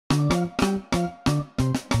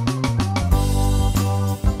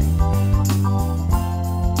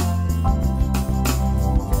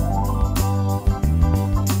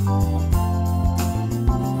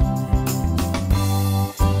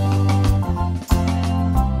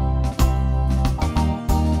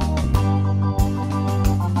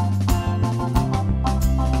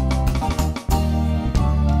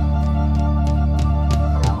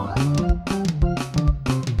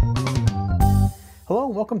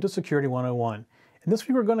to Security 101. And this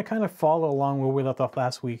week we're going to kind of follow along where we left off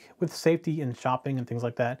last week with safety and shopping and things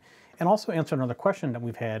like that, and also answer another question that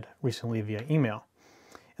we've had recently via email.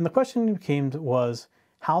 And the question was,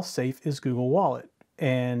 how safe is Google Wallet?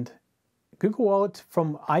 And Google Wallet,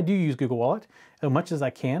 I do use Google Wallet as much as I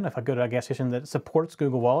can. If I go to a gas station that supports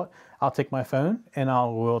Google Wallet, I'll take my phone and I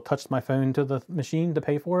will touch my phone to the machine to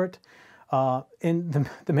pay for it. And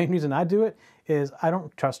the main reason I do it is I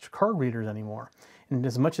don't trust card readers anymore. And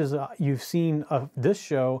as much as you've seen this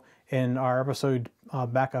show in our episode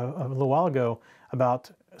back a little while ago about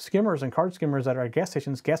skimmers and card skimmers that are at gas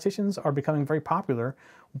stations are becoming very popular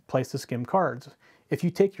place to skim cards. If you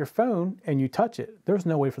take your phone and you touch it, there's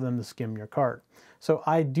no way for them to skim your card. So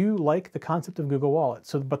I do like the concept of Google Wallet.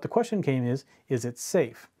 But the question came is it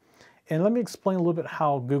safe? And let me explain a little bit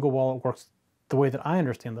how Google Wallet works the way that I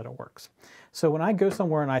understand that it works. So when I go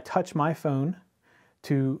somewhere and I touch my phone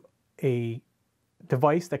to a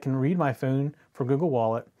device that can read my phone for Google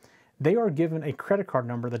Wallet, they are given a credit card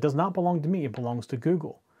number that does not belong to me, it belongs to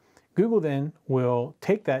Google. Google then will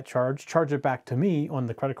take that charge it back to me on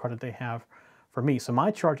the credit card that they have for me. So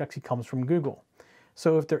my charge actually comes from Google.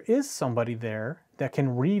 So if there is somebody there that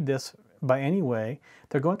can read this by any way,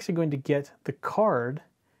 they're actually going to get the card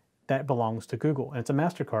that belongs to Google. And it's a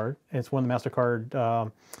MasterCard. And it's one of the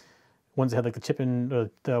MasterCard ones that had like the chip in, the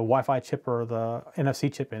Wi-Fi chip or the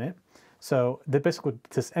NFC chip in it. So that basically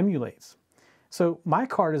this emulates. So my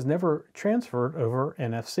card is never transferred over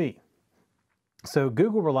NFC. So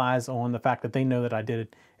Google relies on the fact that they know that I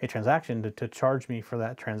did a transaction to charge me for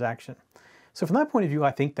that transaction. So from that point of view,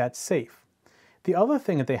 I think that's safe. The other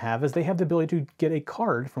thing that they have is they have the ability to get a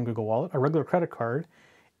card from Google Wallet, a regular credit card,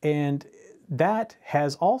 and that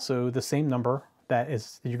has also the same number that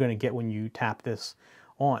you're going to get when you tap this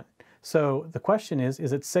on. So the question is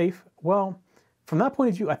it safe? Well, from that point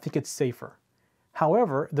of view, I think it's safer.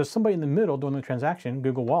 However, there's somebody in the middle doing the transaction,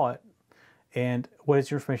 Google Wallet, and what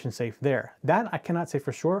is your information safe there? That I cannot say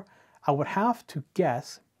for sure. I would have to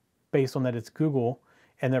guess, based on that it's Google,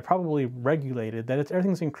 and they're probably regulated, that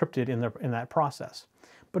everything's encrypted in that process.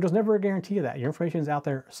 But there's never a guarantee of that. Your information is out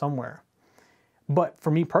there somewhere. But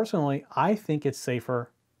for me personally, I think it's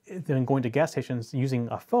safer than going to gas stations using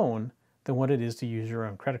a phone than what it is to use your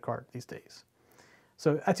own credit card these days.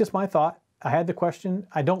 So that's just my thought. I had the question.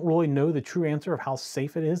 I don't really know the true answer of how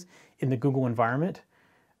safe it is in the Google environment.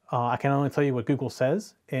 I can only tell you what Google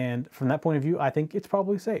says. And from that point of view, I think it's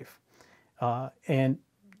probably safe. And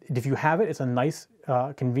if you have it, it's a nice,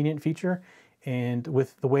 convenient feature. And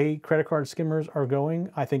with the way credit card skimmers are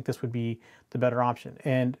going, I think this would be the better option.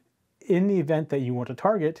 And in the event that you want to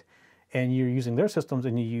target and you're using their systems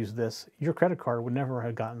and you use this, your credit card would never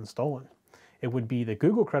have gotten stolen. It would be the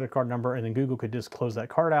Google credit card number, and then Google could just close that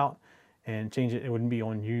card out and change it. It wouldn't be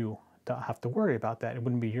on you to have to worry about that. It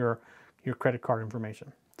wouldn't be your credit card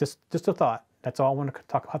information. Just a thought. That's all I want to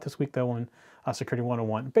talk about this week, though, on Security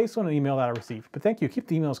 101, based on an email that I received. But thank you. Keep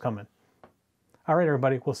the emails coming. All right,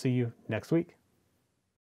 everybody. We'll see you next week.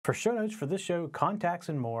 For show notes for this show, contacts,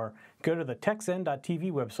 and more, go to the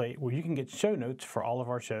techzen.tv website where you can get show notes for all of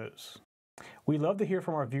our shows. We love to hear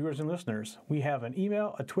from our viewers and listeners. We have an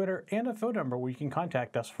email, a Twitter, and a phone number where you can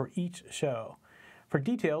contact us for each show. For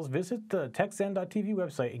details, visit the techzen.tv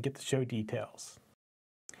website and get the show details.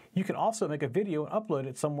 You can also make a video and upload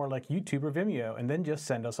it somewhere like YouTube or Vimeo and then just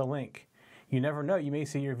send us a link. You never know, you may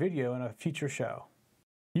see your video in a future show.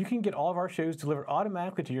 You can get all of our shows delivered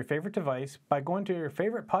automatically to your favorite device by going to your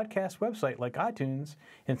favorite podcast website like iTunes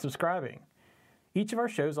and subscribing. Each of our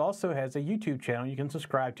shows also has a YouTube channel you can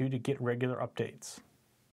subscribe to get regular updates.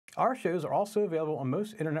 Our shows are also available on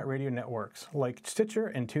most internet radio networks like Stitcher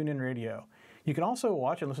and TuneIn Radio. You can also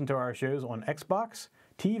watch and listen to our shows on Xbox,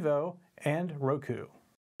 TiVo, and Roku.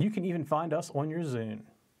 You can even find us on your Zune.